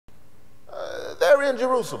they're in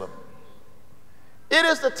Jerusalem. It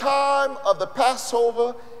is the time of the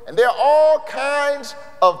Passover, and there are all kinds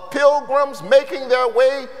of pilgrims making their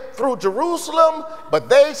way through Jerusalem, but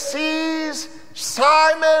they seize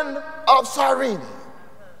Simon of Cyrene.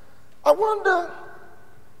 I wonder,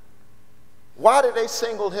 why did they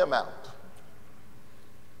single him out?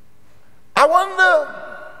 I wonder,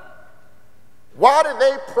 why did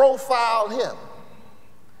they profile him?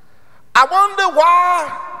 I wonder,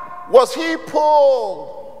 why was he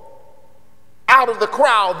pulled out of the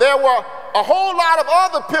crowd? There were a whole lot of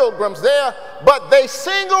other pilgrims there, but they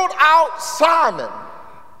singled out Simon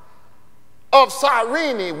of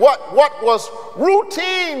Cyrene. What was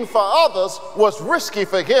routine for others was risky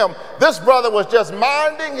for him. This brother was just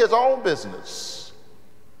minding his own business,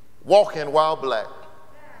 walking while black.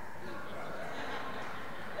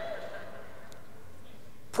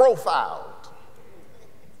 Profiled,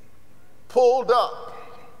 pulled up,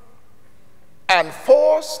 and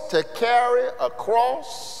forced to carry a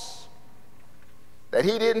cross that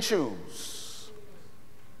he didn't choose.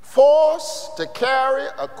 Forced to carry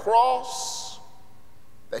a cross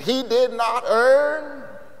that he did not earn,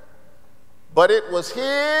 but it was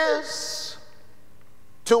his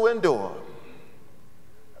to endure.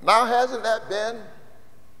 Now, hasn't that been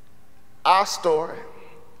our story?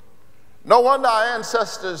 No wonder our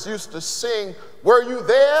ancestors used to sing, "Were you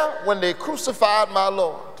there when they crucified my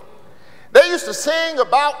Lord?" They used to sing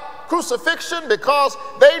about crucifixion because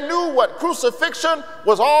they knew what crucifixion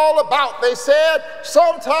was all about. They said,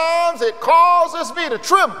 sometimes it causes me to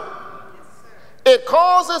tremble. It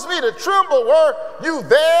causes me to tremble. Were you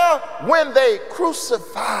there when they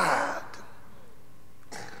crucified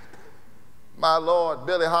my Lord?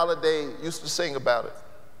 Billie Holiday used to sing about it.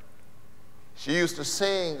 She used to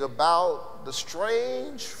sing about the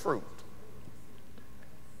strange fruit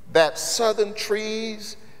that southern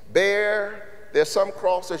trees bear. There's some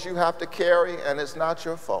crosses you have to carry, and it's not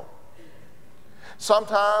your fault.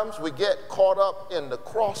 Sometimes we get caught up in the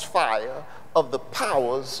crossfire of the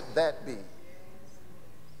powers that be.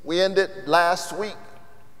 We ended last week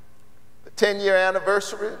the 10-year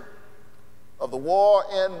anniversary of the war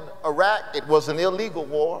in Iraq. It was an illegal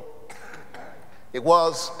war. It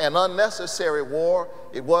was an unnecessary war.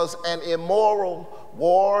 It was an immoral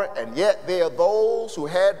war, and yet there are those who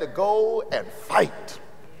had to go and fight.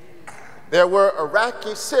 There were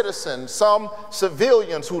Iraqi citizens, some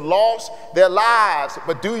civilians who lost their lives.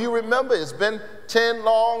 But do you remember, it's been 10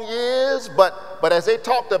 long years, but as they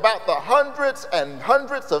talked about the hundreds and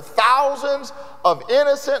hundreds of thousands of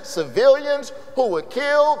innocent civilians who were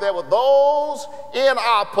killed, there were those in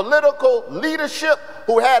our political leadership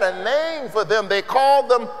who had a name for them. They called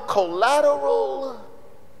them collateral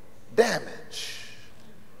damage.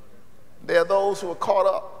 There are those who were caught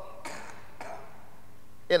up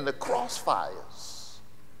in the crossfires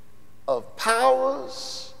of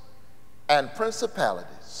powers and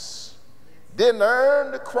principalities. Didn't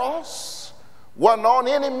earn the cross, wasn't on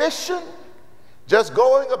any mission, just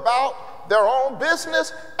going about their own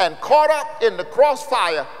business and caught up in the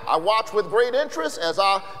crossfire. I watch with great interest as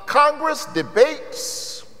our Congress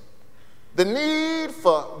debates the need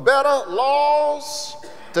for better laws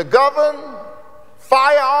to govern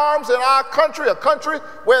firearms in our country, a country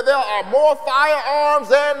where there are more firearms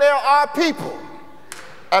than there are people.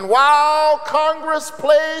 And while Congress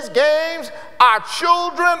plays games, our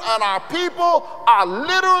children and our people are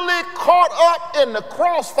literally caught up in the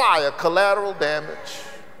crossfire. Collateral damage.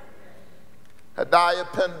 Hadiah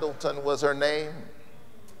Pendleton was her name.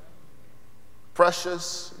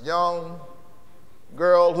 Precious young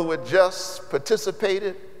girl who had just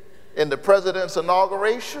participated in the president's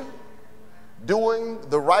inauguration, doing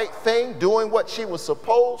the right thing, doing what she was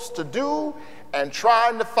supposed to do, and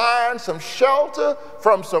trying to find some shelter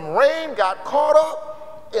from some rain, got caught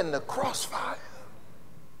up in the crossfire.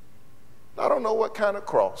 I don't know what kind of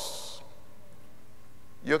cross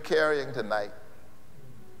you're carrying tonight.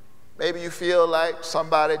 Maybe you feel like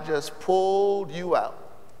somebody just pulled you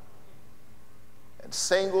out and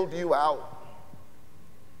singled you out.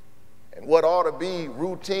 And what ought to be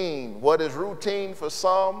routine, what is routine for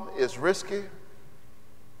some is risky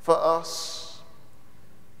for us.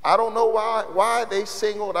 I don't know why they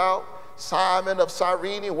singled out Simon of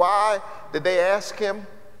Cyrene. Why did they ask him,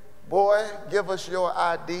 boy, give us your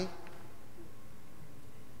ID?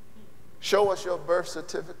 Show us your birth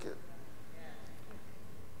certificate.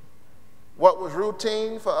 What was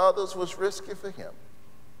routine for others was risky for him.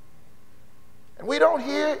 And we don't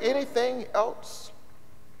hear anything else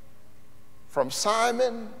from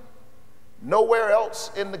Simon, nowhere else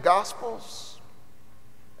in the Gospels.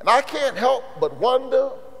 And I can't help but wonder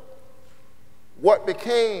what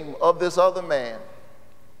became of this other man.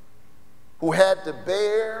 who had to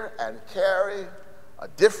bear and carry a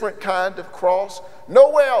different kind of cross.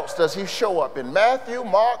 Nowhere else does he show up in Matthew,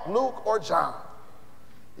 Mark, Luke, or John.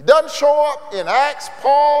 He doesn't show up in Acts.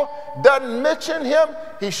 Paul doesn't mention him.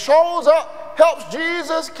 He shows up, helps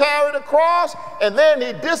Jesus carry the cross, and then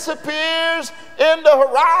he disappears in the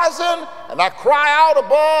horizon. And I cry out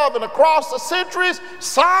above and across the centuries,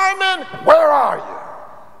 Simon, where are you?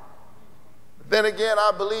 Then again,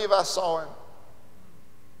 I believe I saw him.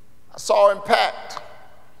 I saw him packed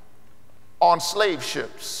on slave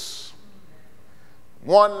ships,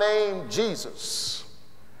 one named Jesus.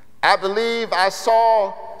 I believe I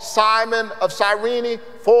saw Simon of Cyrene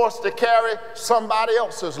forced to carry somebody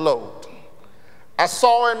else's load. I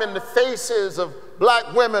saw him in the faces of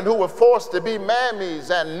black women who were forced to be mammies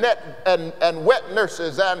and wet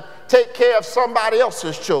nurses and take care of somebody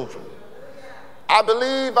else's children. I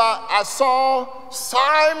believe I saw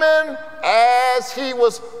Simon as he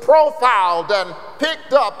was profiled and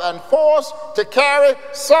picked up and forced to carry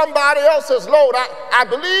somebody else's load. I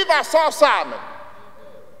believe I saw Simon,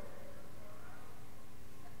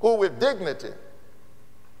 who with dignity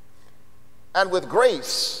and with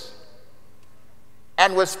grace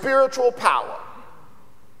and with spiritual power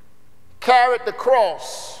carried the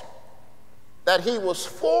cross that he was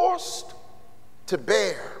forced to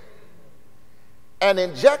bear, and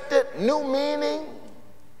injected new meaning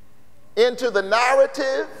into the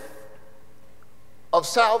narrative of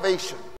salvation.